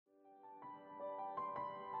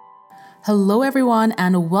Hello, everyone,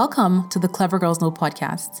 and welcome to the Clever Girls Know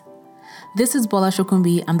podcast. This is Bola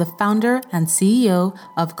Shokumbi. I'm the founder and CEO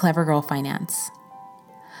of Clever Girl Finance.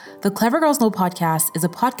 The Clever Girls Know podcast is a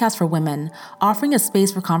podcast for women offering a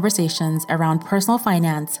space for conversations around personal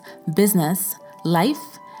finance, business,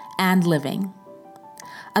 life, and living.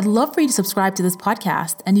 I'd love for you to subscribe to this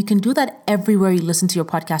podcast, and you can do that everywhere you listen to your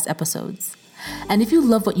podcast episodes. And if you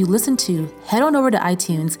love what you listen to, head on over to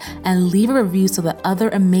iTunes and leave a review so that other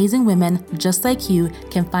amazing women just like you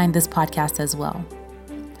can find this podcast as well.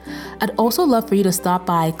 I'd also love for you to stop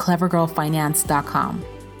by clevergirlfinance.com.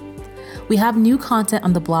 We have new content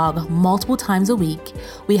on the blog multiple times a week.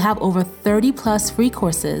 We have over 30 plus free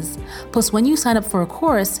courses. Plus, when you sign up for a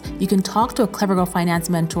course, you can talk to a Clever Girl Finance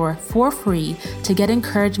mentor for free to get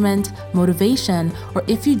encouragement, motivation, or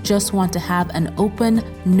if you just want to have an open,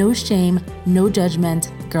 no shame, no judgment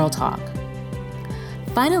girl talk.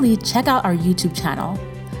 Finally, check out our YouTube channel.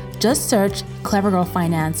 Just search Clever Girl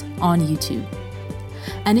Finance on YouTube.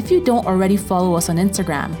 And if you don't already follow us on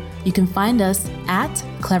Instagram, you can find us at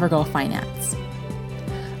Clever Girl Finance.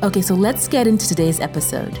 Okay, so let's get into today's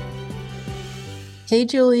episode. Hey,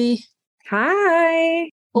 Julie.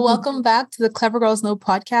 Hi. Welcome back to the Clever Girls Know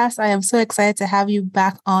podcast. I am so excited to have you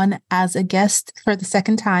back on as a guest for the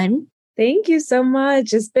second time. Thank you so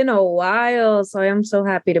much. It's been a while, so I am so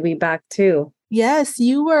happy to be back too. Yes,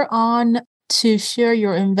 you were on to share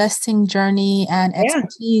your investing journey and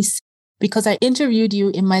expertise because I interviewed you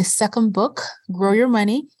in my second book, Grow Your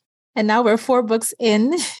Money. And now we're 4 books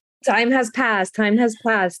in. Time has passed.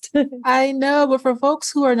 I know, but for folks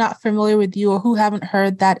who are not familiar with you or who haven't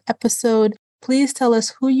heard that episode, please tell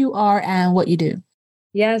us who you are and what you do.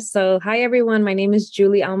 Yes. So hi, everyone. My name is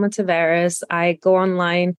Jully-Alma Taveras. I go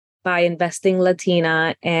online by Investing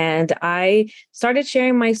Latina. And I started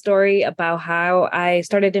sharing my story about how I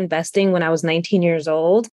started investing when I was 19 years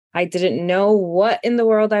old. I didn't know what in the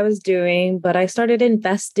world I was doing, but I started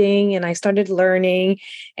investing and I started learning.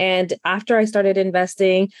 And after I started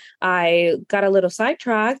investing, I got a little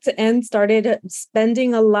sidetracked and started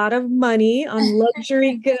spending a lot of money on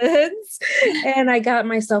luxury goods. And I got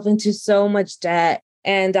myself into so much debt.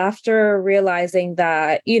 And after realizing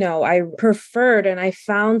that, I preferred and I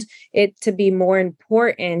found it to be more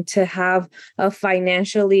important to have a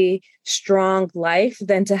financially strong life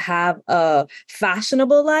than to have a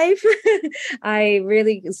fashionable life, I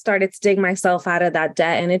really started to dig myself out of that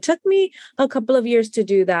debt. And it took me a couple of years to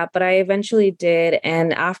do that, but I eventually did.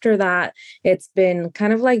 And after that, it's been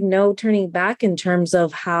kind of like no turning back in terms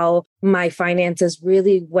of how my finances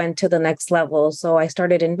really went to the next level. So I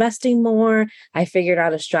started investing more. I figured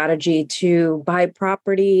out a strategy to buy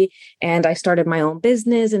property, and I started my own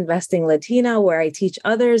business, Investing Latina, where I teach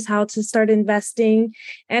others how to start investing.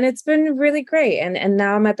 And it's been really great. And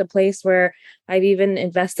now I'm at the place where I've even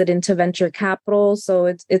invested into venture capital.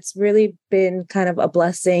 So it's really been kind of a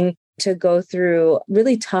blessing to go through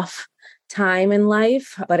really tough time in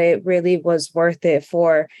life, but it really was worth it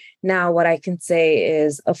for now what I can say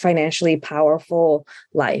is a financially powerful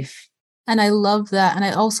life. And I love that. And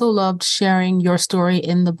I also loved sharing your story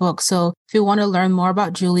in the book. So if you want to learn more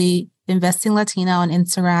about Julie, Investing Latina on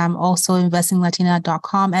Instagram, also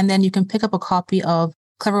investinglatina.com. And then you can pick up a copy of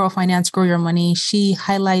Clever Girl Finance, Grow Your Money. She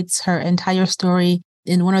highlights her entire story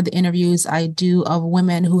in one of the interviews I do of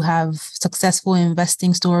women who have successful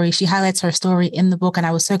investing stories. She highlights her story in the book, and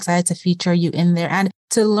I was so excited to feature you in there. And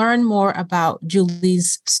to learn more about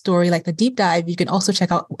Julie's story, like the deep dive, you can also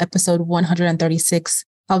check out episode 136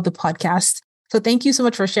 of the podcast. So thank you so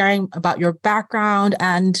much for sharing about your background.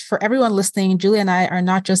 And for everyone listening, Julie and I are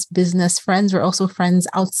not just business friends, we're also friends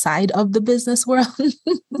outside of the business world.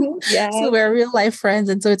 So we're real life friends.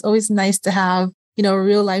 And so it's always nice to have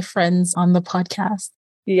real life friends on the podcast.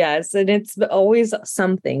 Yes. And it's always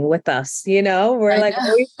something with us, we're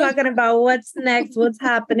always talking about what's next, what's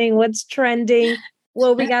happening, what's trending,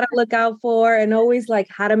 what we got to look out for, and always like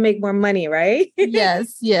how to make more money, right?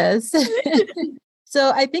 Yes.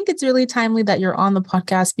 So I think it's really timely that you're on the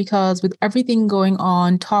podcast because with everything going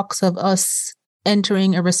on, talks of us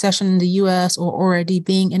entering a recession in the US or already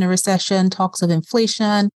being in a recession, talks of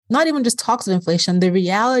inflation, not even just talks of inflation, the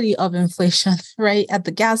reality of inflation, right? At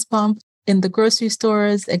the gas pump, in the grocery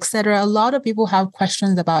stores, etc. A lot of people have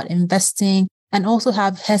questions about investing and also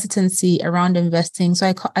have hesitancy around investing.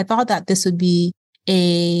 So I thought that this would be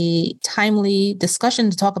a timely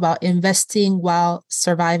discussion to talk about investing while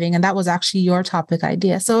surviving. And that was actually your topic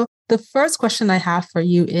idea. So the first question I have for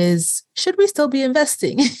you is, should we still be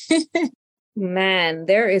investing? Man,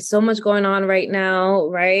 there is so much going on right now,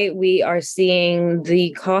 right? We are seeing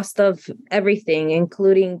the cost of everything,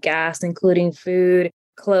 including gas, including food,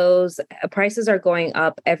 clothes. Prices are going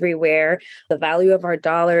up everywhere. The value of our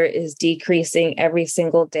dollar is decreasing every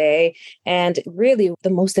single day. And really, the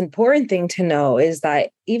most important thing to know is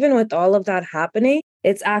that even with all of that happening,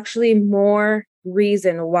 it's actually more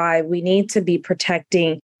reason why we need to be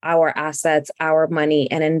protecting our assets, our money,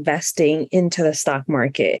 and investing into the stock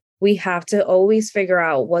market. We have to always figure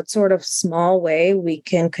out what sort of small way we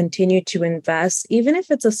can continue to invest, even if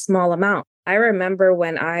it's a small amount. I remember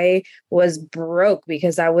when I was broke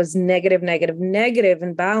because I was negative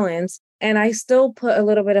in balance, and I still put a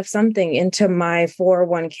little bit of something into my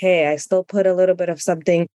 401k. I still put a little bit of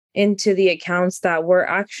something into the accounts that were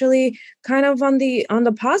actually kind of on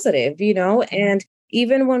the positive, and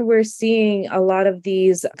even when we're seeing a lot of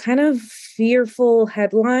these kind of fearful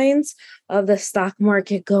headlines of the stock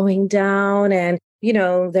market going down and,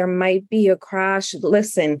 there might be a crash.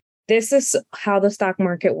 Listen, this is how the stock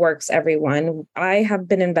market works, everyone. I have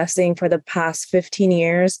been investing for the past 15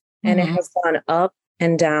 years and it has gone up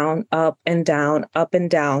and down, up and down, up and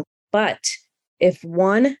down. But if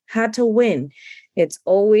one had to win, it's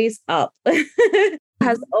always up.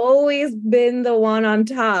 Has always been the one on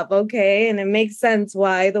top, okay? And it makes sense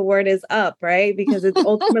why the word is up, right? Because it's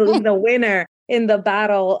ultimately the winner in the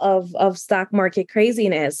battle of stock market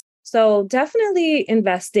craziness. So definitely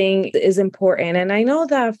investing is important. And I know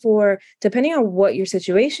that depending on what your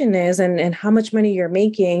situation is and how much money you're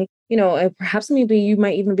making, perhaps maybe you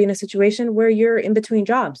might even be in a situation where you're in between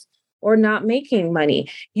jobs or not making money.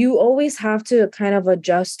 You always have to kind of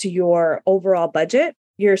adjust to your overall budget,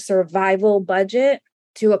 your survival budget,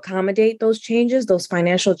 to accommodate those changes, those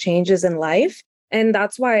financial changes in life. And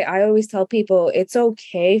that's why I always tell people it's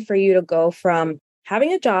okay for you to go from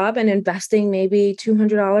having a job and investing maybe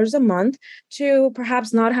 $200 a month to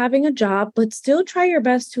perhaps not having a job, but still try your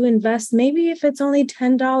best to invest, maybe if it's only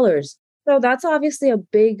 $10. So that's obviously a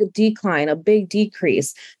big decline, a big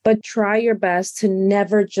decrease, but try your best to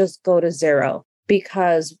never just go to zero.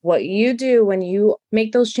 Because what you do when you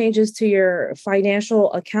make those changes to your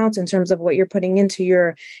financial accounts in terms of what you're putting into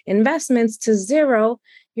your investments to zero,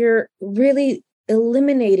 you're really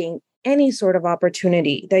eliminating any sort of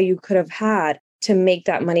opportunity that you could have had to make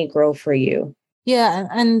that money grow for you. Yeah,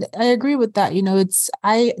 and I agree with that.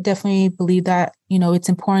 I definitely believe that, it's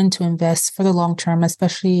important to invest for the long term,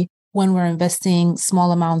 especially when we're investing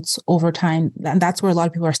small amounts over time. And that's where a lot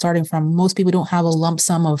of people are starting from. Most people don't have a lump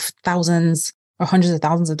sum of thousands or hundreds of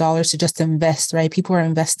thousands of dollars to just invest, right? People are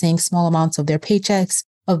investing small amounts of their paychecks,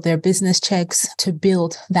 of their business checks to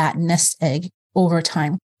build that nest egg over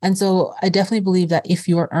time. And so I definitely believe that if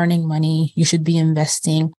you're earning money, you should be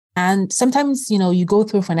investing. And sometimes, you go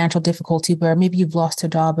through financial difficulty where maybe you've lost a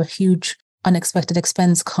job, a huge unexpected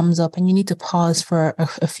expense comes up and you need to pause for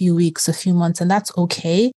a few weeks, a few months, and that's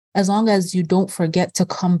okay. As long as you don't forget to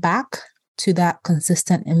come back to that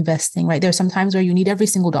consistent investing, right? There's some times where you need every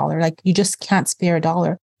single dollar, like you just can't spare a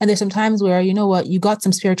dollar. And there's some times where, you got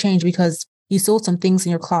some spare change because you sold some things in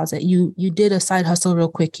your closet. You did a side hustle real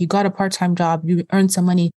quick. You got a part-time job. You earned some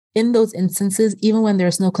money. In those instances, even when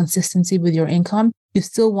there's no consistency with your income, you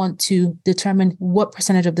still want to determine what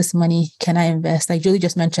percentage of this money can I invest? Like Julie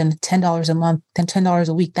just mentioned, $10 a month, then $10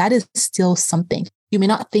 a week. That is still something. You may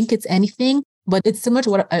not think it's anything, but it's similar to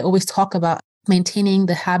what I always talk about, maintaining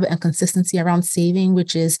the habit and consistency around saving,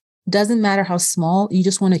 which is doesn't matter how small, you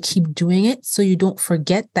just want to keep doing it so you don't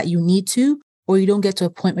forget that you need to, or you don't get to a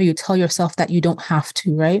point where you tell yourself that you don't have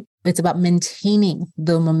to, right? It's about maintaining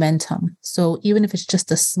the momentum. So even if it's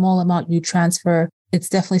just a small amount you transfer, it's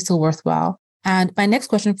definitely still worthwhile. And my next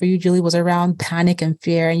question for you, Julie, was around panic and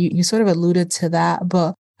fear. And you sort of alluded to that,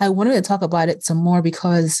 but I wanted to talk about it some more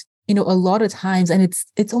because, a lot of times, and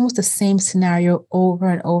it's almost the same scenario over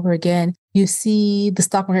and over again. You see the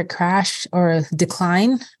stock market crash or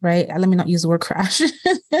decline, right? Let me not use the word crash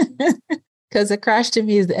because a crash to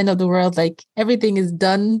me is the end of the world. Like everything is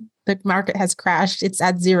done. The market has crashed. It's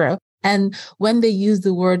at zero. And when they use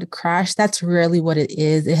the word crash, that's rarely what it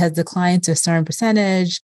is. It has declined to a certain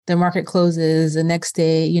percentage. The market closes the next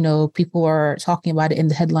day, people are talking about it in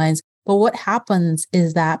the headlines. But what happens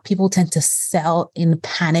is that people tend to sell in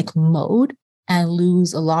panic mode and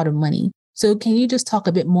lose a lot of money. So can you just talk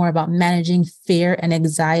a bit more about managing fear and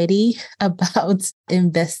anxiety about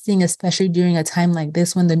investing, especially during a time like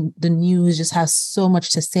this when the news just has so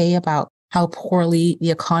much to say about how poorly the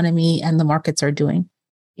economy and the markets are doing?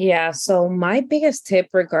 Yeah. So my biggest tip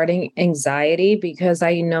regarding anxiety, because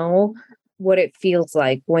I know what it feels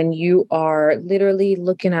like when you are literally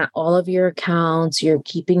looking at all of your accounts, you're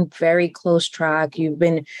keeping very close track. You've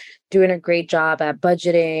been doing a great job at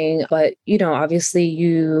budgeting, but obviously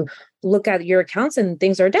you look at your accounts and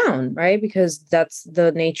things are down, right? Because that's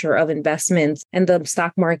the nature of investments, and the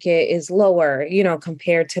stock market is lower,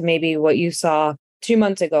 compared to maybe what you saw 2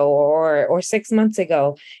 months ago or 6 months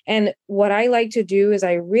ago. And what I like to do is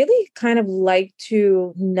I really kind of like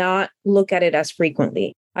to not look at it as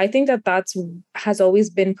frequently. I think that has always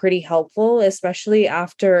been pretty helpful, especially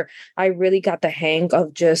after I really got the hang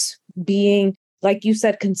of just being, like you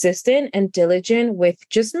said, consistent and diligent with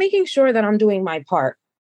just making sure that I'm doing my part.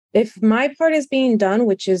 If my part is being done,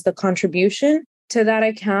 which is the contribution to that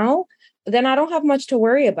account, then I don't have much to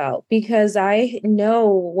worry about, because I know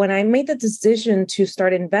when I made the decision to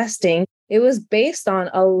start investing, it was based on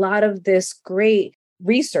a lot of this great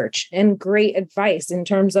research and great advice in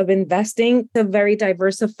terms of investing the very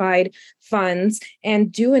diversified funds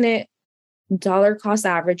and doing it dollar cost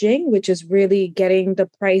averaging, which is really getting the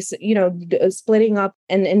price, splitting up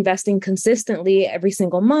and investing consistently every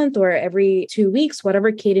single month or every 2 weeks,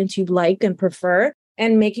 whatever cadence you like and prefer,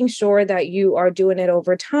 and making sure that you are doing it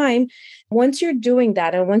over time. Once you're doing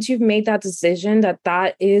that, and once you've made that decision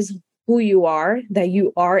that is who you are, that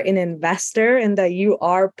you are an investor and that you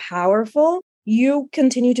are powerful, you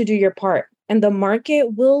continue to do your part. And the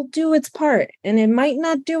market will do its part. And it might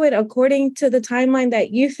not do it according to the timeline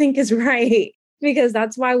that you think is right. Because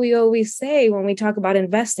that's why we always say when we talk about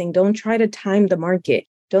investing, don't try to time the market.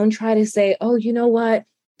 Don't try to say, oh, you know what?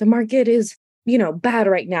 The market is, bad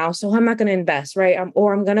right now, so I'm not going to invest, right?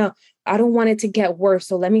 I don't want it to get worse,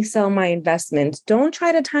 so let me sell my investments. Don't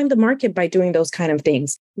try to time the market by doing those kind of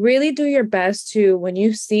things. Really do your best to, when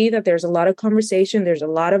you see that there's a lot of conversation, there's a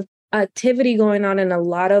lot of activity going on and a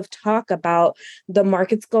lot of talk about the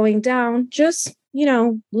markets going down, just,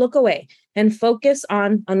 look away and focus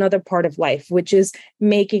on another part of life, which is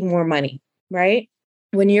making more money, right?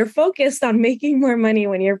 When you're focused on making more money,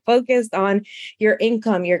 when you're focused on your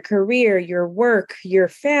income, your career, your work, your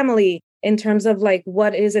family, in terms of like,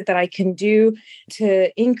 what is it that I can do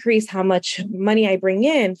to increase how much money I bring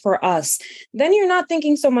in for us, then you're not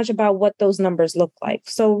thinking so much about what those numbers look like.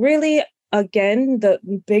 So really, again, the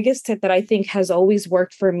biggest tip that I think has always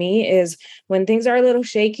worked for me is when things are a little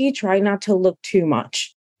shaky, try not to look too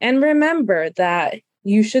much. And remember that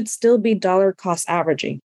you should still be dollar cost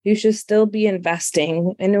averaging. You should still be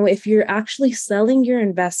investing. And if you're actually selling your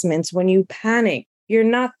investments, when you panic, you're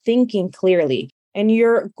not thinking clearly. And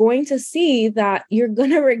you're going to see that you're going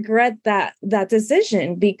to regret that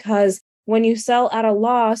decision, because when you sell at a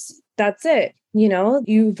loss, that's it.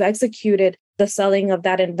 You've executed the selling of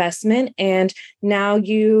that investment. And now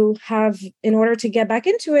you have, in order to get back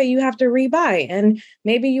into it, you have to rebuy. And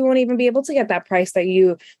maybe you won't even be able to get that price that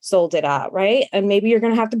you sold it at, right? And maybe you're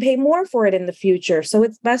going to have to pay more for it in the future. So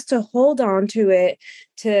it's best to hold on to it,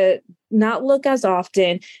 to not look as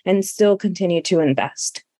often, and still continue to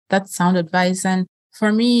invest. That's sound advice. And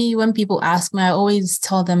for me, when people ask me, I always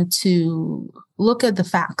tell them to look at the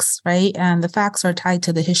facts, right? And the facts are tied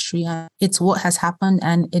to the history. It's what has happened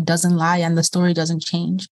and it doesn't lie and the story doesn't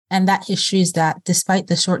change. And that history is that despite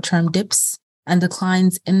the short-term dips and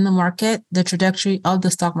declines in the market, the trajectory of the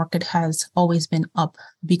stock market has always been up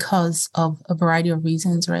because of a variety of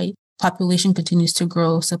reasons, right? Population continues to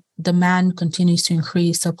grow, so demand continues to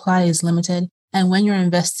increase, supply is limited. And when you're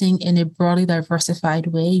investing in a broadly diversified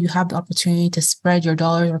way, you have the opportunity to spread your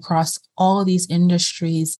dollars across all of these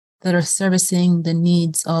industries that are servicing the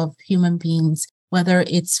needs of human beings, whether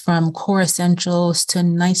it's from core essentials to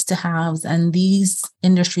nice to haves. And these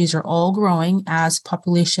industries are all growing as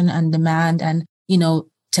population and demand and,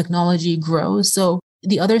 technology grows. So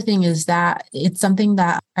the other thing is that it's something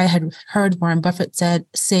that I had heard Warren Buffett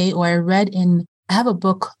say, or I read I have a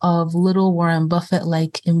book of little Warren Buffett,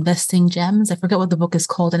 like investing gems. I forget what the book is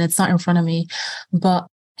called and it's not in front of me, but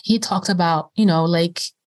he talks about, like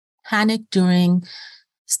panic during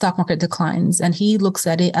stock market declines. And he looks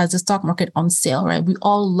at it as a stock market on sale, right? We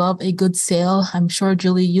all love a good sale. I'm sure,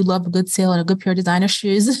 Julie, you love a good sale and a good pair of designer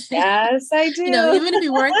shoes. Yes, I do. Even if we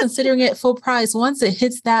weren't considering it full price, once it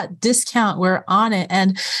hits that discount, we're on it.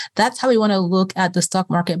 And that's how we want to look at the stock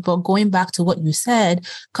market. But going back to what you said,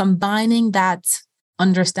 combining that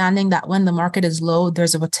understanding that when the market is low,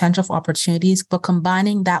 there's a potential for opportunities, but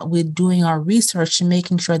combining that with doing our research and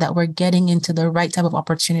making sure that we're getting into the right type of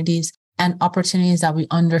opportunities and opportunities that we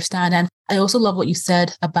understand. And I also love what you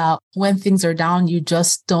said about when things are down, you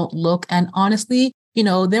just don't look. And honestly,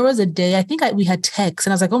 there was a day, I think we had texts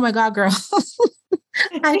and I was like, oh my God, girl,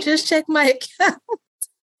 I just checked my account.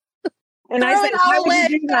 And I said, why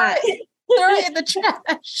would you do that? Throw it in the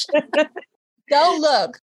trash. Don't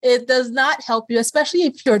look. It does not help you, especially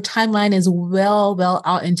if your timeline is well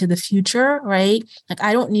out into the future, right? Like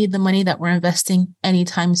I don't need the money that we're investing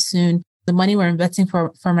anytime soon the money we're investing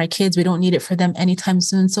for my kids, we don't need it for them anytime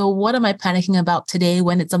soon. So what am I panicking about today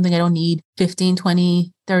when it's something I don't need 15,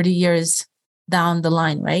 20, 30 years down the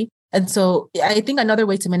line, right? And so I think another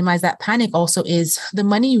way to minimize that panic also is the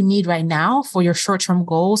money you need right now for your short-term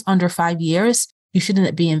goals under 5 years, you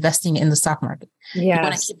shouldn't be investing in the stock market. Yes. You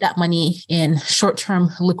want to keep that money in short-term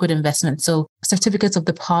liquid investments. So certificates of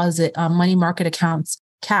deposit, money market accounts,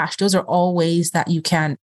 cash, those are all ways that you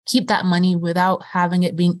can keep that money without having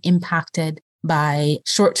it being impacted by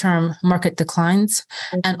short-term market declines.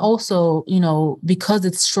 Mm-hmm. And also, because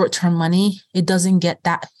it's short-term money, it doesn't get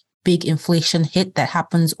that big inflation hit that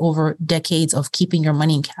happens over decades of keeping your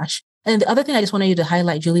money in cash. And the other thing I just wanted you to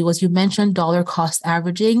highlight, Julie, was you mentioned dollar cost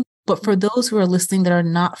averaging. But for those who are listening that are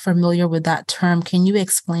not familiar with that term, can you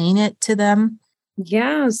explain it to them?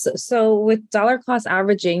 Yes. So with dollar cost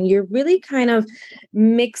averaging, you're really kind of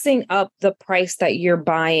mixing up the price that you're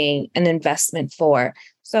buying an investment for.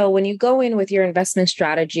 So when you go in with your investment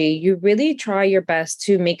strategy, you really try your best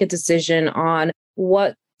to make a decision on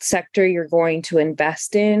what sector you're going to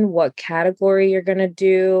invest in, what category you're going to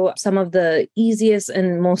do, some of the easiest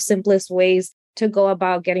and most simplest ways to go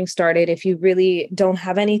about getting started. If you really don't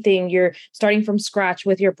have anything, you're starting from scratch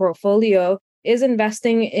with your portfolio, is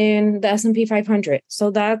investing in the S&P 500.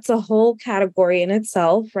 So that's a whole category in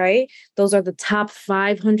itself, right? Those are the top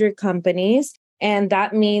 500 companies. And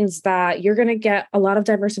that means that you're going to get a lot of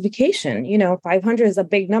diversification. 500 is a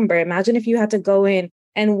big number. Imagine if you had to go in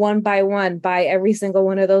and one by one buy every single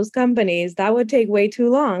one of those companies. That would take way too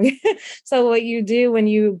long. So what you do when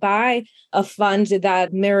you buy a fund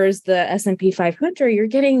that mirrors the S&P 500, you're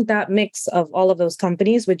getting that mix of all of those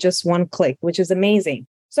companies with just one click, which is amazing.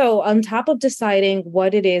 So on top of deciding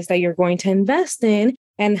what it is that you're going to invest in,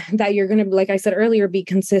 and that you're going to, like I said earlier, be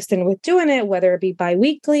consistent with doing it, whether it be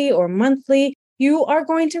biweekly or monthly, you are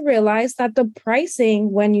going to realize that the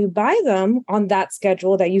pricing when you buy them on that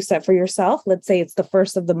schedule that you set for yourself, let's say it's the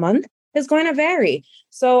first of the month, is going to vary.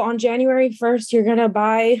 So on January 1st, you're going to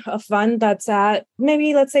buy a fund that's at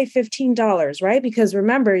maybe, let's say $15, right? Because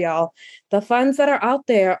remember, y'all, the funds that are out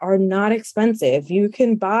there are not expensive. You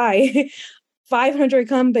can buy 500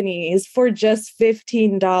 companies for just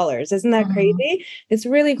 $15. Isn't that crazy? It's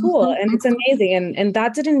really cool. And it's amazing. And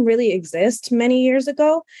that didn't really exist many years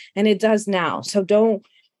ago, and it does now. So don't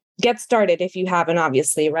get started if you haven't,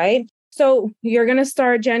 obviously, right? So you're going to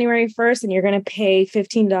start January 1st and you're going to pay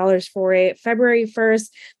 $15 for it. February 1st,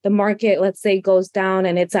 the market, let's say, goes down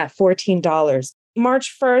and it's at $14.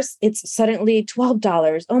 March 1st, it's suddenly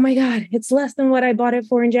 $12. Oh my God, it's less than what I bought it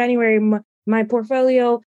for in January. My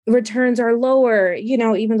portfolio returns are lower,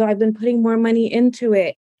 even though I've been putting more money into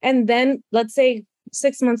it. And then let's say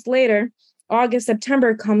 6 months later, August,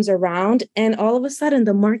 September comes around, and all of a sudden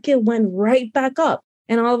the market went right back up.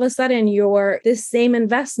 And all of a sudden this same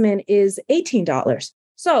investment is $18.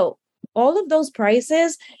 So all of those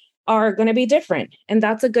prices are going to be different. And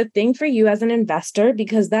that's a good thing for you as an investor,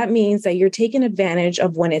 because that means that you're taking advantage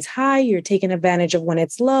of when it's high, you're taking advantage of when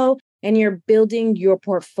it's low, and you're building your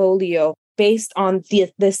portfolio based on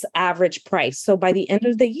this average price. So by the end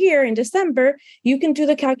of the year in December, you can do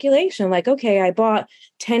the calculation like, okay, I bought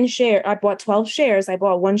 12 shares, I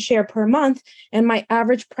bought 1 share per month, and my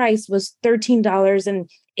average price was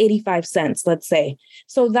 $13.85, let's say.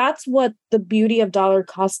 So that's what the beauty of dollar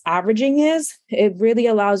cost averaging is. It really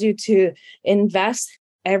allows you to invest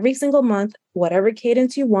every single month, whatever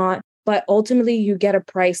cadence you want, but ultimately you get a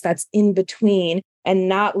price that's in between and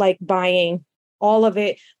not like buying all of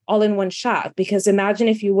it all in one shot. Because imagine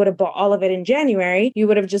if you would have bought all of it in January, you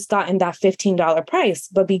would have just gotten that $15 price.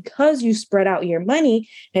 But because you spread out your money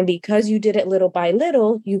and because you did it little by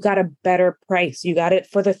little, you got a better price. You got it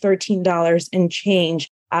for the $13 and change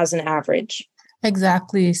as an average.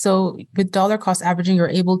 Exactly. So with dollar cost averaging, you're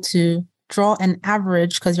able to draw an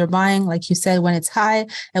average because you're buying, like you said, when it's high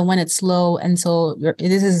and when it's low. And so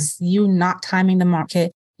this is you not timing the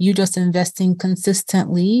market. You just investing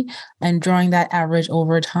consistently and drawing that average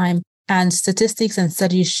over time. And statistics and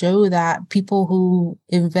studies show that people who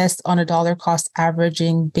invest on a dollar cost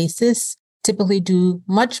averaging basis typically do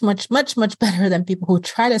much, much, much, much better than people who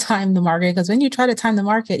try to time the market. Because when you try to time the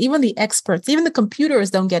market, even the experts, even the computers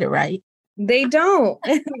don't get it right. They don't.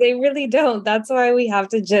 They really don't. That's why we have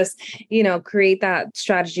to just, create that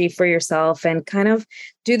strategy for yourself and kind of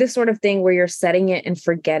do this sort of thing where you're setting it and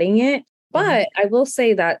forgetting it. But I will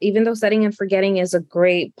say that even though setting and forgetting is a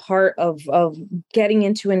great part of getting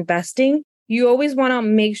into investing, you always want to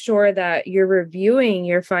make sure that you're reviewing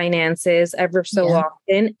your finances ever so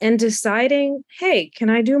often and deciding, hey, can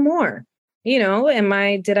I do more?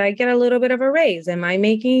 Did I get a little bit of a raise? Am I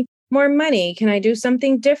making more money? Can I do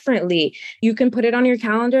something differently? You can put it on your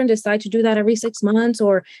calendar and decide to do that every 6 months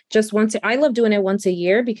or just once. I love doing it once a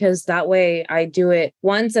year because that way I do it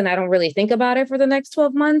once and I don't really think about it for the next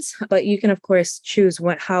 12 months. But you can, of course, choose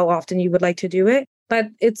how often you would like to do it. But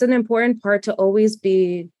it's an important part to always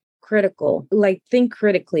be critical, like think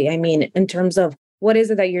critically. I mean, in terms of what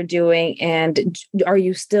is it that you're doing? And are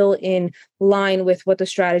you still in line with what the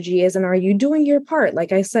strategy is? And are you doing your part?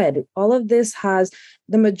 Like I said, all of this has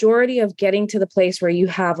the majority of getting to the place where you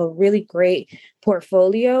have a really great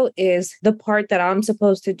portfolio is the part that I'm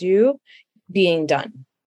supposed to do being done.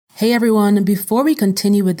 Hey everyone, before we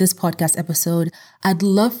continue with this podcast episode, I'd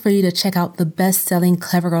love for you to check out the best-selling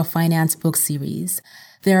Clever Girl Finance book series.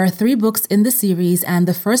 There are 3 books in the series, and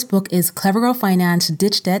the first book is Clever Girl Finance,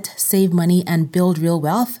 Ditch Debt, Save Money, and Build Real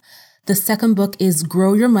Wealth. The second book is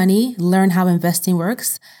Grow Your Money, Learn How Investing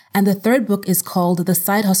Works. And the third book is called The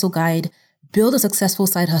Side Hustle Guide, Build a Successful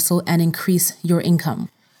Side Hustle and Increase Your Income.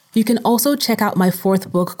 You can also check out my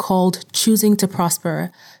 4th book called Choosing to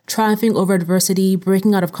Prosper, Triumphing Over Adversity,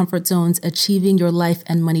 Breaking Out of Comfort Zones, Achieving Your Life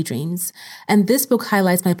and Money Dreams. And this book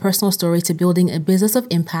highlights my personal story to building a business of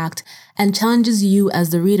impact and challenges you as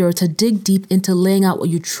the reader to dig deep into laying out what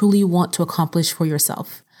you truly want to accomplish for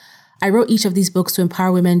yourself. I wrote each of these books to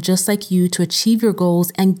empower women just like you to achieve your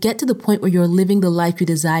goals and get to the point where you're living the life you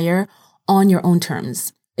desire on your own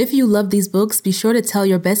terms. If you love these books, be sure to tell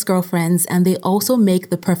your best girlfriends, and they also make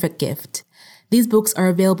the perfect gift. These books are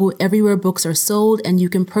available everywhere books are sold, and you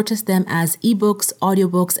can purchase them as ebooks,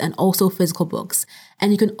 audiobooks, and also physical books.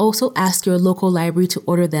 And you can also ask your local library to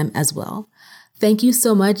order them as well. Thank you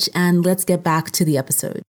so much, and let's get back to the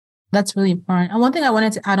episode. That's really important. And one thing I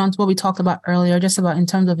wanted to add on to what we talked about earlier, just about in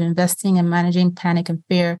terms of investing and managing panic and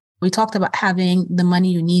fear, we talked about having the money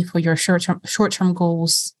you need for your short-term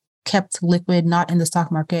goals kept liquid, not in the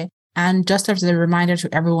stock market. And just as a reminder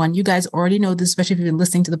to everyone, you guys already know this, especially if you've been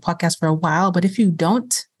listening to the podcast for a while, but if you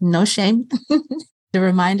don't, no shame. The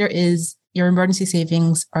reminder is your emergency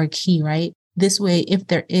savings are key, right? This way, if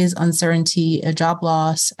there is uncertainty, a job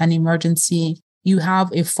loss, an emergency, you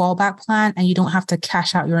have a fallback plan and you don't have to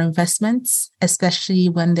cash out your investments, especially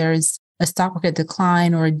when there's a stock market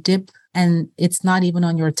decline or a dip and it's not even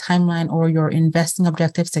on your timeline or your investing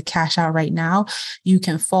objectives to cash out right now. You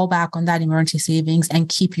can fall back on that emergency savings and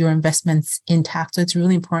keep your investments intact. So it's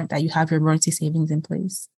really important that you have your emergency savings in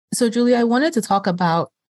place. So Julie, I wanted to talk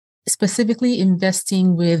about specifically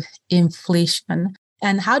investing with inflation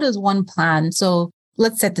and how does one plan? So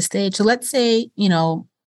let's set the stage. So let's say,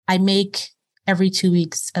 I make every 2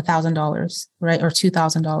 weeks $1,000, right? Or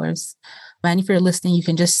 $2,000. And if you're listening, you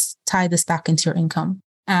can just tie this back into your income.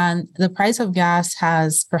 And the price of gas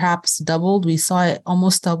has perhaps doubled. We saw it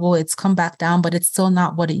almost double. It's come back down, but it's still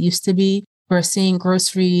not what it used to be. We're seeing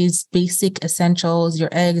groceries, basic essentials, your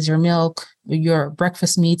eggs, your milk, your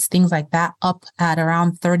breakfast meats, things like that up at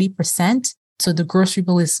around 30%. So the grocery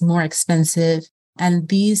bill is more expensive. And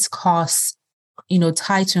these costs,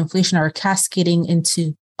 tied to inflation are cascading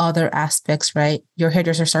into other aspects, right? Your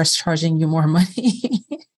hairdresser starts charging you more money.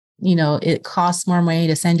 It costs more money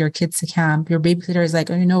to send your kids to camp. Your babysitter is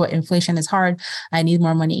like, oh, you know what? Inflation is hard. I need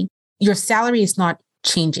more money. Your salary is not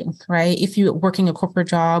changing, right? If you're working a corporate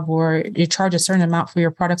job or you charge a certain amount for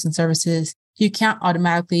your products and services, you can't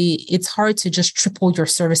automatically, it's hard to just triple your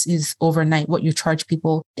services overnight, what you charge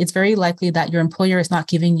people. It's very likely that your employer is not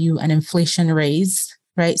giving you an inflation raise,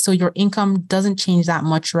 right? So your income doesn't change that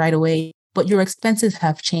much right away, but your expenses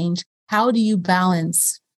have changed. How do you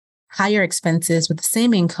balance higher expenses with the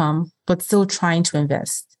same income, but still trying to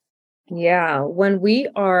invest? Yeah, when we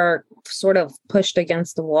are sort of pushed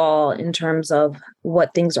against the wall in terms of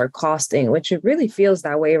what things are costing, which it really feels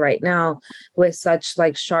that way right now with such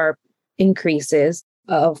sharp increases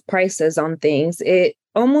of prices on things, it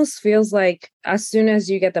almost feels like as soon as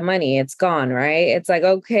you get the money, it's gone, right? It's like,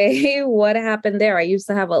 okay, what happened there? I used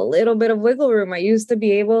to have a little bit of wiggle room. I used to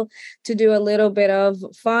be able to do a little bit of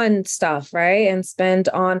fun stuff, right? And spend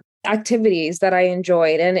on activities that I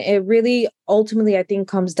enjoyed. And it really ultimately, I think,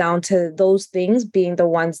 comes down to those things being the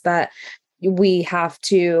ones that we have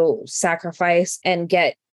to sacrifice and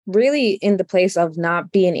get really in the place of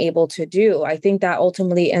not being able to do. I think that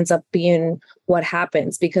ultimately ends up being what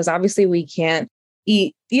happens, because obviously we can't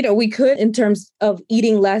eat, we could in terms of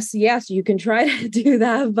eating less. Yes, you can try to do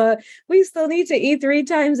that, but we still need to eat 3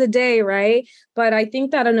 times a day, right? But I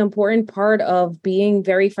think that an important part of being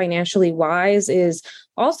very financially wise is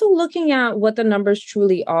also looking at what the numbers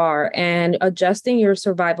truly are and adjusting your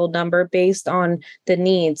survival number based on the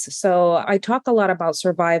needs. So I talk a lot about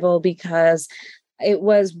survival because it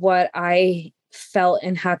was what I felt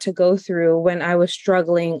and had to go through when I was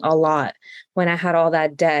struggling a lot, when I had all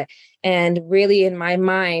that debt. And really in my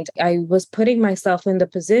mind, I was putting myself in the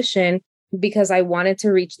position because I wanted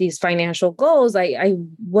to reach these financial goals. I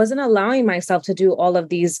wasn't allowing myself to do all of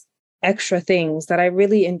these extra things that I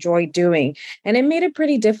really enjoy doing. And it made it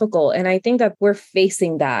pretty difficult. And I think that we're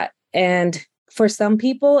facing that. And for some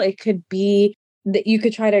people, it could be that you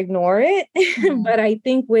could try to ignore it. But I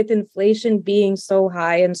think with inflation being so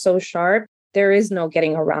high and so sharp, there is no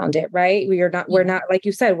getting around it, right? We're not, like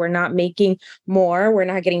you said, we're not making more. We're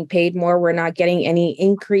not getting paid more. We're not getting any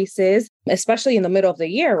increases, especially in the middle of the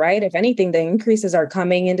year, right? If anything, the increases are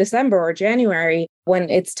coming in December or January when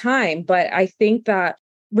it's time. But I think that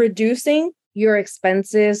reducing your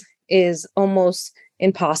expenses is almost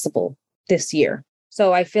impossible this year.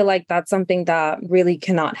 So I feel like that's something that really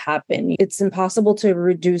cannot happen. It's impossible to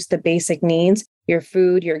reduce the basic needs, your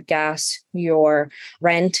food, your gas, your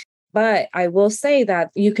rent. But I will say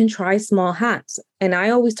that you can try small hacks. And I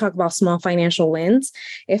always talk about small financial wins.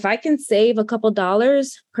 If I can save a couple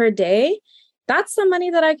dollars per day, that's the money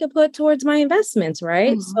that I could put towards my investments,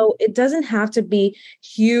 right? So it doesn't have to be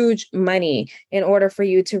huge money in order for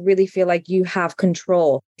you to really feel like you have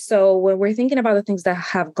control. So when we're thinking about the things that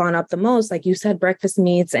have gone up the most, like you said, breakfast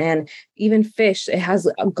meats and even fish, it has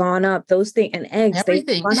gone up. Those things and eggs, Everything.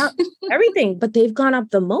 they've gone up, everything, but they've gone up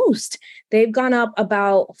the most. They've gone up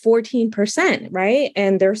about 14%, right?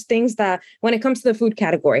 And there's things that when it comes to the food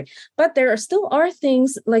category, but there still are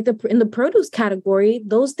things like in the produce category,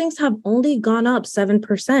 those things have only gone up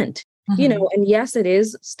 7%. You know, and yes, it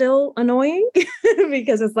is still annoying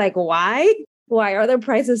because it's like, why? Why are the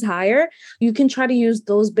prices higher? You can try to use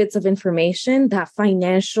those bits of information, that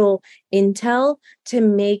financial intel, to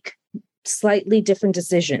make slightly different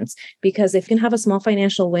decisions. Because if you can have a small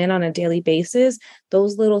financial win on a daily basis,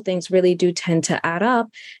 those little things really do tend to add up.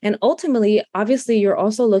 And ultimately, obviously, you're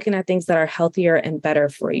also looking at things that are healthier and better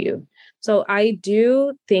for you. So I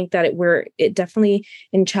do think that we're definitely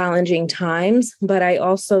in challenging times, but I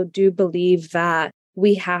also do believe that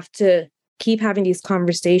we have to keep having these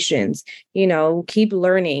conversations, keep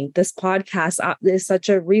learning. This podcast is such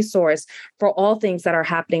a resource for all things that are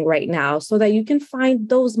happening right now so that you can find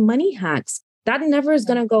those money hacks. That never is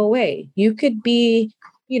going to go away. You could be,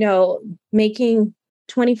 making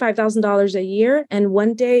 $25,000 a year, and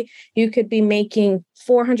one day you could be making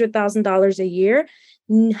 $400,000 a year.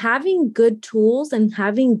 Having good tools and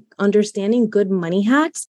understanding good money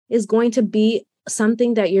hacks is going to be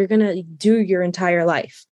something that you're going to do your entire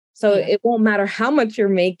life. So it won't matter how much you're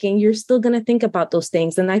making, you're still going to think about those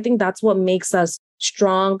things. And I think that's what makes us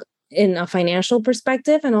strong in a financial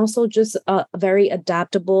perspective, and also just very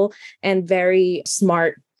adaptable and very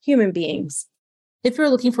smart human beings. If you're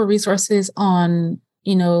looking for resources on,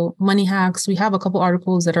 money hacks, we have a couple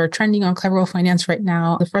articles that are trending on Clever Finance right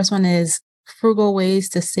now. The first one is frugal ways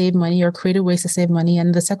to save money or creative ways to save money.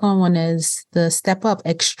 And the second one is the step up,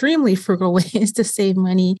 extremely frugal ways to save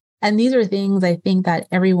money. And these are things I think that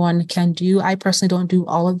everyone can do. I personally don't do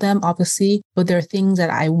all of them, obviously, but there are things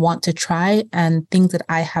that I want to try and things that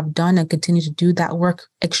I have done and continue to do that work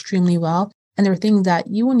extremely well. And there are things that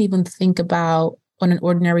you wouldn't even think about on an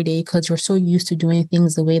ordinary day because you're so used to doing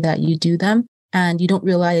things the way that you do them. And you don't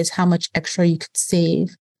realize how much extra you could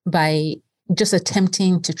save by just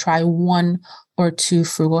attempting to try one or two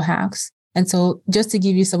frugal hacks. And so just to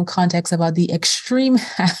give you some context about the extreme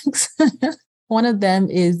hacks, one of them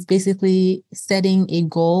is basically setting a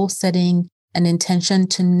goal, setting an intention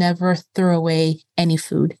to never throw away any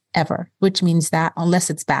food ever, which means that unless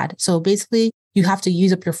it's bad. So basically, you have to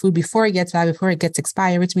use up your food before it gets bad, before it gets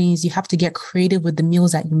expired, which means you have to get creative with the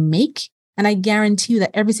meals that you make. And I guarantee you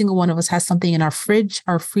that every single one of us has something in our fridge,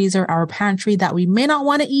 our freezer, our pantry that we may not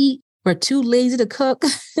want to eat. We're too lazy to cook.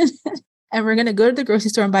 And we're going to go to the grocery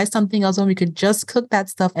store and buy something else when we could just cook that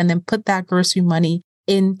stuff and then put that grocery money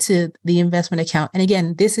into the investment account. And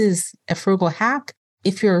again, this is a frugal hack.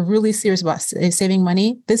 If you're really serious about saving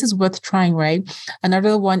money, this is worth trying, right?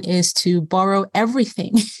 Another one is to borrow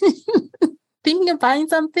everything. Thinking of buying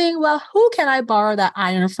something? Well, who can I borrow that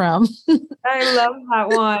iron from? I love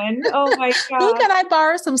that one. Oh my God. Who can I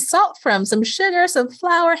borrow some salt from? Some sugar, some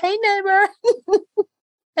flour? Hey, neighbor.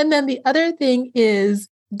 And then the other thing is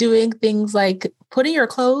doing things like putting your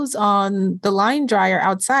clothes on the line dryer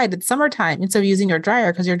outside. It's summertime instead of using your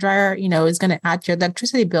dryer because your dryer, is going to add to your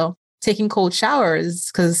electricity bill. Taking cold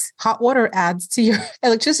showers because hot water adds to your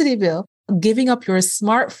electricity bill. Giving up your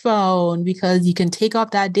smartphone because you can take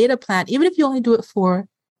off that data plan. Even if you only do it for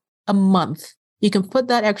a month, you can put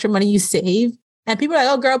that extra money you save. And people are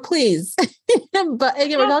like, oh, girl, please. But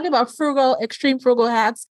again, we're talking about extreme frugal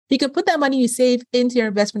hacks. You can put that money you save into your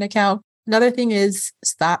investment account Another thing is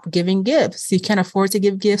stop giving gifts. You can't afford to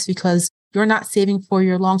give gifts because you're not saving for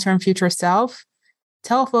your long-term future self.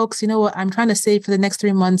 Tell folks, you know what, I'm trying to save for the next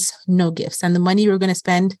 3 months, no gifts. And the money you're going to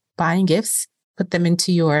spend buying gifts, put them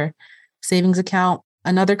into your savings account.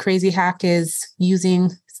 Another crazy hack is using,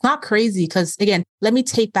 it's not crazy because again, let me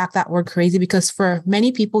take back that word crazy because for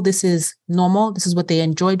many people, this is normal. This is what they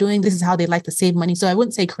enjoy doing. This is how they like to save money. So I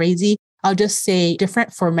wouldn't say crazy. I'll just say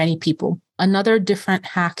different for many people. Another different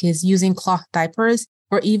hack is using cloth diapers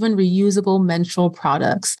or even reusable menstrual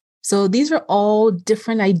products. So these are all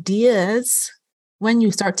different ideas when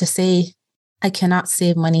you start to say, I cannot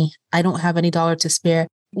save money. I don't have any dollar to spare.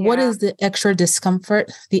 Yeah. What is the extra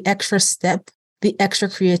discomfort, the extra step, the extra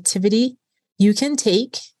creativity you can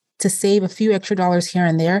take to save a few extra dollars here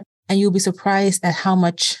and there? And you'll be surprised at how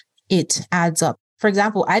much it adds up. For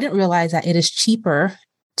example, I didn't realize that it is cheaper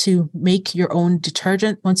to make your own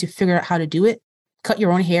detergent once you figure out how to do it. Cut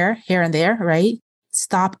your own hair here and there, right?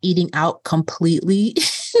 Stop eating out completely.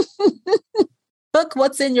 Look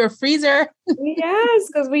what's in your freezer. Yes,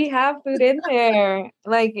 because we have food in there.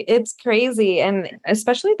 Like, it's crazy. And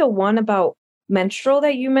especially the one about menstrual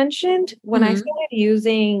that you mentioned, when I started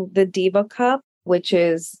using the Diva cup, which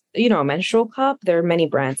is, a menstrual cup, there are many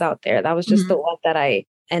brands out there. That was just the one that I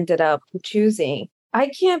ended up choosing. I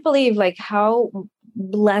can't believe like how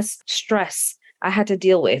less stress I had to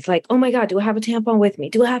deal with. Like, oh my God, do I have a tampon with me?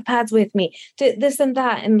 Do I have pads with me? This and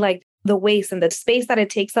that. And like, the waste and the space that it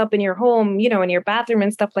takes up in your home, in your bathroom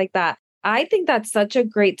and stuff like that. I think that's such a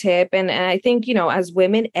great tip. And I think, as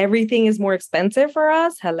women, everything is more expensive for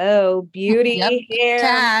us. Hello, beauty, hair,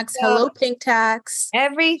 tax. Hello, pink tax.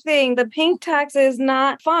 Everything. The pink tax is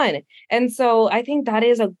not fun. And so I think that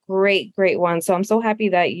is a great, great one. So I'm so happy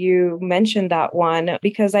that you mentioned that one,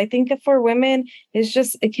 because I think for women,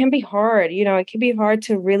 it can be hard. It can be hard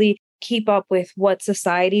to really keep up with what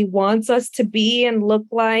society wants us to be and look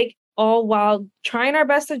like, all while trying our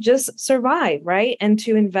best to just survive, right? And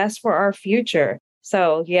to invest for our future.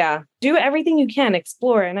 So yeah, do everything you can,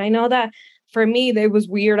 explore. And I know that for me, it was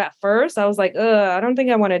weird at first. I was like, I don't think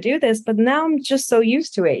I want to do this, but now I'm just so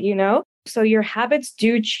used to it, So your habits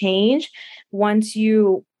do change once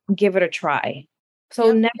you give it a try.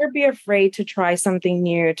 So never be afraid to try something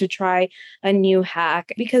new, to try a new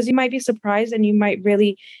hack, because you might be surprised and you might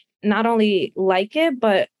really not only like it,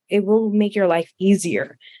 but it will make your life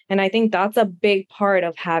easier. And I think that's a big part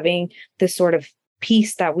of having this sort of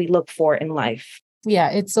peace that we look for in life.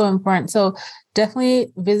 Yeah, it's so important. So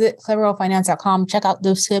definitely visit clevergirlfinance.com. Check out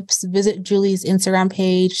those tips. Visit Julie's Instagram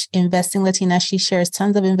page, Investing Latina. She shares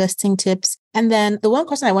tons of investing tips. And then the one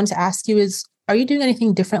question I wanted to ask you is, are you doing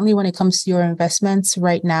anything differently when it comes to your investments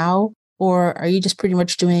right now? Or are you just pretty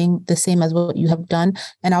much doing the same as what you have done?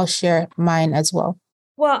 And I'll share mine as well.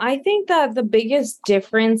 Well, I think that the biggest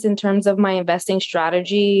difference in terms of my investing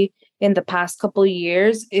strategy in the past couple of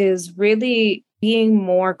years is really being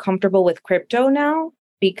more comfortable with crypto now,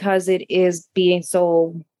 because it is being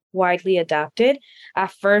so widely adapted.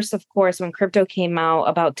 At first, of course, when crypto came out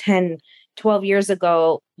about 10, 12 years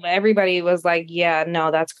ago, everybody was like, yeah,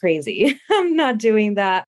 no, that's crazy. I'm not doing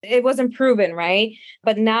that. It wasn't proven, right?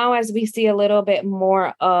 But now as we see a little bit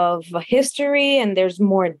more of history and there's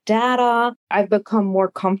more data, I've become more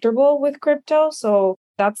comfortable with crypto. So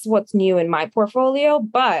that's what's new in my portfolio.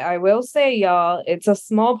 But I will say, y'all, it's a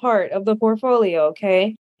small part of the portfolio,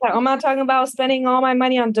 okay? I'm not talking about spending all my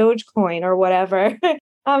money on Dogecoin or whatever.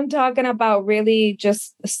 I'm talking about really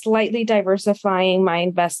just slightly diversifying my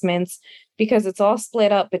investments, because it's all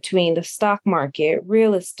split up between the stock market,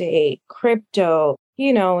 real estate, crypto,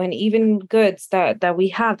 and even goods that we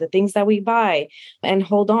have, the things that we buy and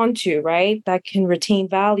hold on to, right? That can retain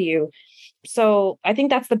value. So I think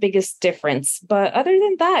that's the biggest difference. But other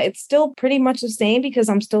than that, it's still pretty much the same, because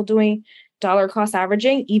I'm still doing dollar cost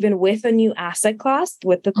averaging, even with a new asset class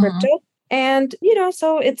with the crypto. And,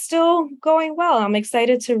 so it's still going well. I'm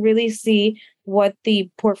excited to really see what the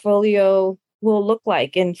portfolio will look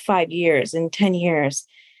like in 5 years, in 10 years.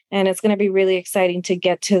 And it's going to be really exciting to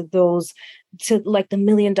get to like the $1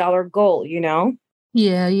 million goal,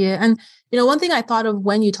 Yeah. And, one thing I thought of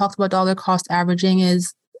when you talked about dollar cost averaging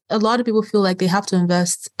is a lot of people feel like they have to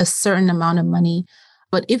invest a certain amount of money.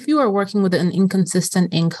 But if you are working with an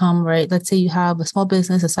inconsistent income, right? Let's say you have a small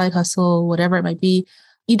business, a side hustle, whatever it might be,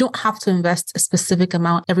 you don't have to invest a specific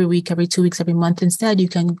amount every week, every 2 weeks, every month. Instead, you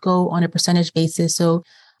can go on a percentage basis. So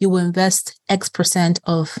you will invest X percent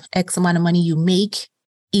of X amount of money you make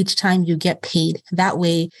each time you get paid. That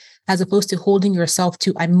way, as opposed to holding yourself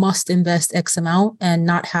to, I must invest X amount and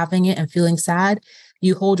not having it and feeling sad,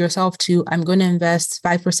 you hold yourself to, I'm going to invest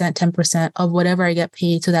 5%, 10% of whatever I get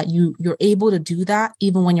paid so that you're able to do that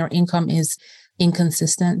even when your income is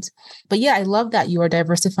inconsistent. But yeah, I love that you are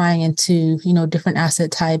diversifying into, different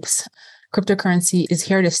asset types. Cryptocurrency is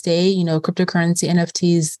here to stay, cryptocurrency,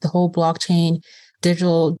 NFTs, the whole blockchain,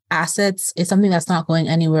 digital assets is something that's not going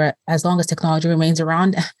anywhere as long as technology remains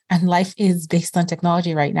around. And life is based on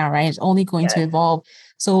technology right now, right? It's only going to evolve.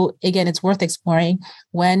 So again, it's worth exploring.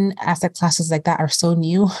 When asset classes like that are so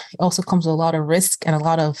new, it also comes with a lot of risk and a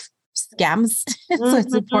lot of scams. So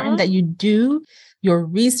it's important that you do your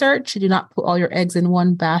research. Do not put all your eggs in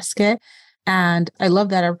one basket. And I love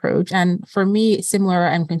that approach. And for me, similar,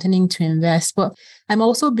 I'm continuing to invest, but I'm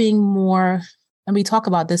also being more, and we talk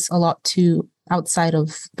about this a lot too, outside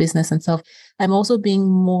of business and stuff. I'm also being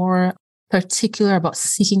more particular about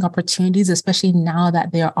seeking opportunities, especially now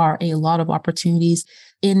that there are a lot of opportunities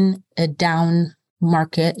in a down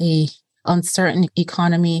market, a uncertain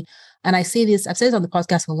economy. And I say this, I've said it on the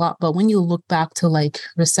podcast a lot, but when you look back to like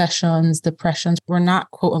recessions, depressions, we're not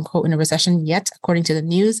quote unquote in a recession yet, according to the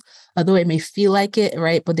news, although it may feel like it,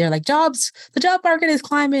 right? But they're like the job market is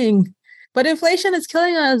climbing, but inflation is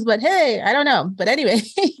killing us. But hey, I don't know. But anyway,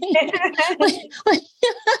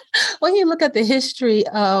 when you look at the history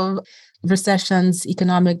of recessions,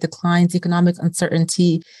 economic declines, economic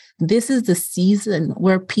uncertainty, this is the season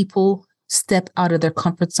where people step out of their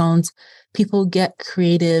comfort zones. People get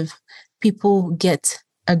creative. People get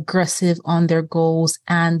aggressive on their goals.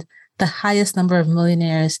 And the highest number of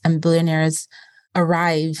millionaires and billionaires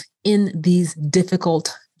arrive in these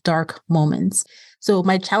difficult, dark moments. So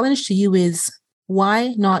my challenge to you is,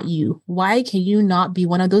 why not you? Why can you not be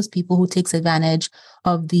one of those people who takes advantage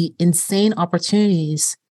of the insane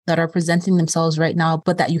opportunities that are presenting themselves right now,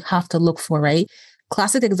 but that you have to look for, right?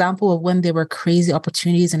 Classic example of when there were crazy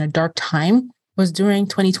opportunities in a dark time was during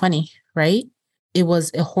 2020, right? It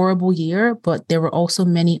was a horrible year, but there were also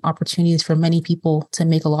many opportunities for many people to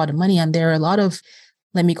make a lot of money. And there are a lot of,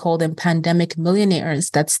 let me call them pandemic millionaires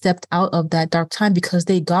that stepped out of that dark time because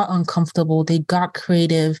they got uncomfortable, they got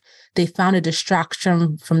creative, they found a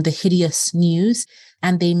distraction from the hideous news,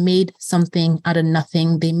 and they made something out of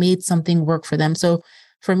nothing. They made something work for them. So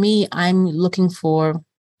for me, I'm looking for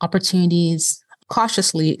opportunities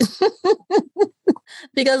cautiously.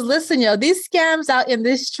 Because listen, these scams out in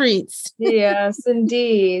the streets. Yes,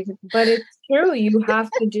 indeed. But it's true. You have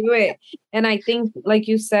to do it. And I think, like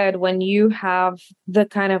you said, when you have the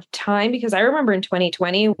kind of time, because I remember in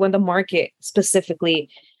 2020, when the market specifically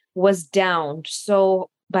was down so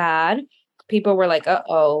bad, people were like,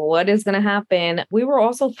 uh-oh, what is going to happen? We were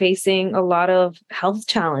also facing a lot of health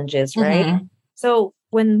challenges, right? Mm-hmm. So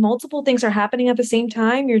when multiple things are happening at the same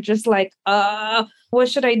time, you're just like, what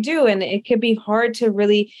should I do? And it can be hard to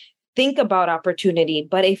really think about opportunity.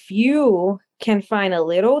 But if you can find a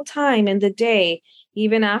little time in the day,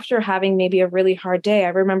 even after having maybe a really hard day, I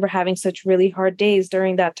remember having such really hard days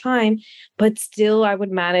during that time, but still I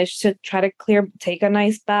would manage to try to take a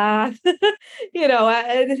nice bath,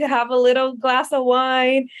 have a little glass of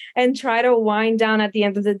wine and try to wind down at the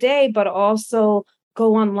end of the day, but also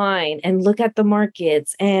go online and look at the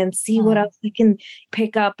markets and see what else I can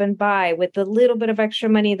pick up and buy with the little bit of extra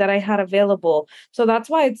money that I had available. So that's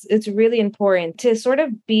why it's really important to sort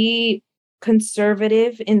of be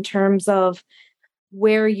conservative in terms of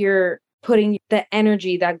where you're putting the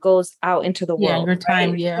energy that goes out into the world. Your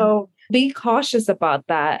time, right? yeah. So be cautious about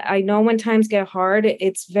that. I know when times get hard,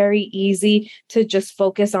 it's very easy to just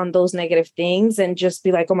focus on those negative things and just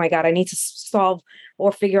be like, oh my God, I need to solve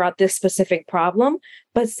or figure out this specific problem.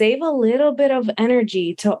 But save a little bit of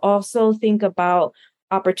energy to also think about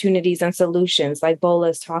opportunities and solutions like Bola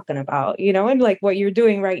is talking about, and like what you're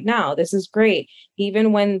doing right now. This is great.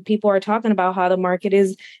 Even when people are talking about how the market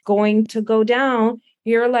is going to go down,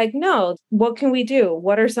 you're like, no, what can we do?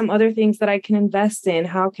 What are some other things that I can invest in?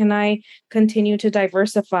 How can I continue to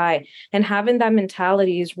diversify? And having that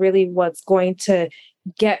mentality is really what's going to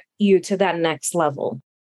get you to that next level.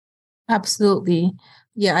 Absolutely.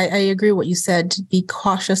 Yeah, I agree with what you said. Be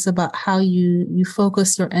cautious about how you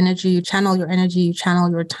focus your energy, you channel your energy, you channel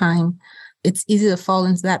your time. It's easy to fall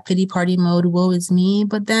into that pity party mode, woe is me.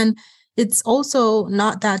 But then it's also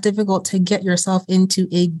not that difficult to get yourself into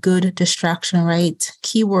a good distraction, right?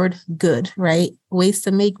 Keyword good, right? Ways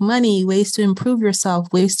to make money, ways to improve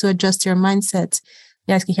yourself, ways to adjust your mindset.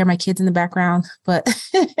 You guys can hear my kids in the background, but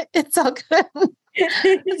it's all good.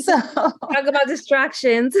 So talk about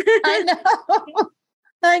distractions. I know.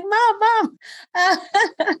 Like, mom.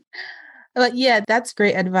 But yeah, that's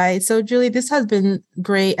great advice. So Julie, this has been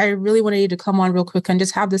great. I really wanted you to come on real quick and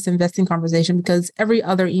just have this investing conversation because every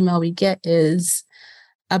other email we get is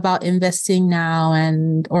about investing now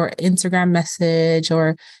or Instagram message,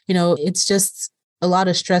 or, it's just a lot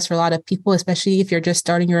of stress for a lot of people, especially if you're just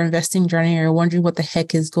starting your investing journey or wondering what the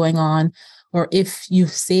heck is going on. Or if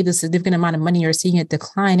you've saved a significant amount of money, you're seeing it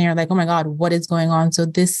decline and you're like, oh my God, what is going on? So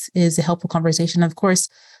this is a helpful conversation. Of course,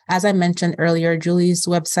 as I mentioned earlier, Julie's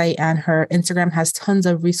website and her Instagram has tons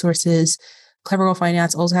of resources. Clever Girl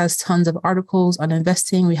Finance also has tons of articles on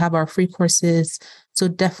investing. We have our free courses. So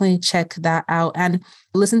definitely check that out and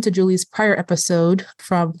listen to Julie's prior episode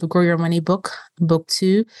from the Grow Your Money book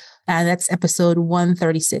 2. And that's episode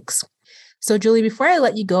 136. So Julie, before I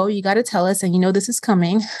let you go, you got to tell us, and this is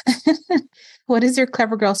coming. What is your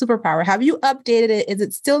Clever Girl superpower? Have you updated it? Is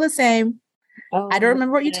it still the same? I don't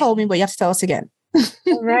remember what you told me, but you have to tell us again.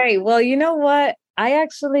 Right. Well, you know what? I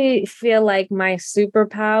actually feel like my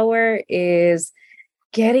superpower is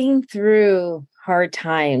getting through hard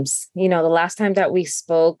times. The last time that we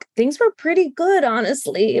spoke, things were pretty good,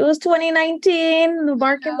 honestly. It was 2019. The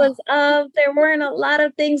market was up. There weren't a lot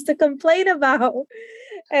of things to complain about.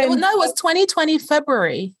 It was 2020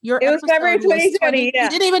 February. It was February 2020. Yeah. You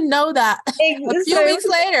didn't even know that. A few weeks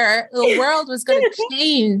later, the world was going to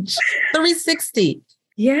change 360.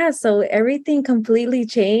 Yeah, so everything completely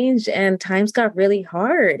changed and times got really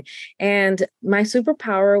hard. And my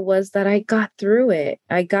superpower was that I got through it.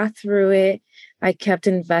 I kept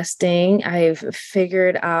investing. I've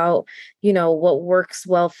figured out, what works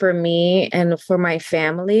well for me and for my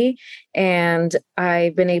family. And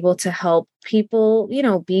I've been able to help people,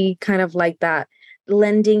 be kind of like that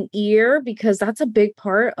lending ear, because that's a big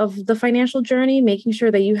part of the financial journey, making sure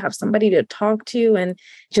that you have somebody to talk to and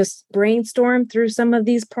just brainstorm through some of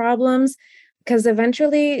these problems. Because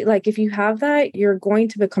eventually, like if you have that, you're going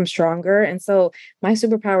to become stronger. And so my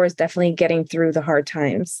superpower is definitely getting through the hard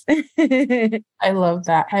times. I love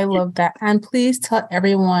that. And please tell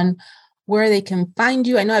everyone where they can find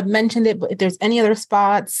you. I know I've mentioned it, but if there's any other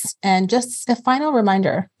spots, and just a final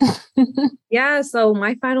reminder. Yeah. So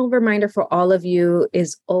my final reminder for all of you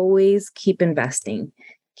is always keep investing.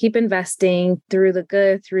 Keep investing through the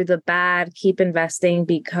good, through the bad. Keep investing,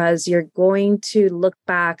 because you're going to look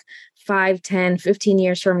back 5, 10, 15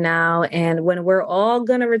 years from now. And when we're all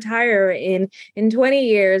going to retire in 20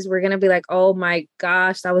 years, we're going to be like, oh my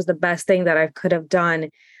gosh, that was the best thing that I could have done.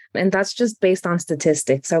 And that's just based on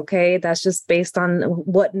statistics. Okay. That's just based on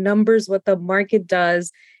what the market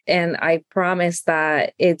does. And I promise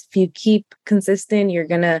that if you keep consistent, you're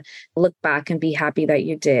going to look back and be happy that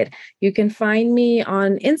you did. You can find me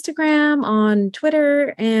on Instagram, on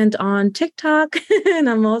Twitter, and on TikTok. And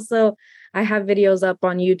I have videos up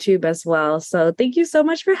on YouTube as well. So thank you so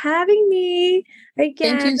much for having me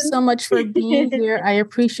again. Thank you so much for being here. I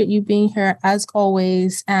appreciate you being here as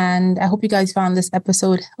always. And I hope you guys found this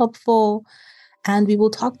episode helpful. And we will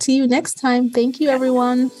talk to you next time. Thank you,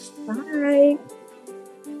 everyone. Bye.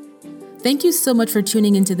 Thank you so much for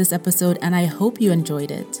tuning into this episode, and I hope you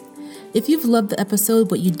enjoyed it. If you've loved the episode,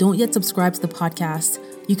 but you don't yet subscribe to the podcast,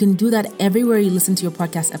 you can do that everywhere you listen to your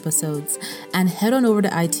podcast episodes, and head on over to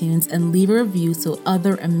iTunes and leave a review so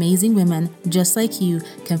other amazing women just like you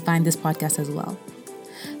can find this podcast as well.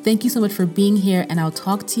 Thank you so much for being here, and I'll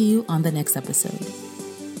talk to you on the next episode.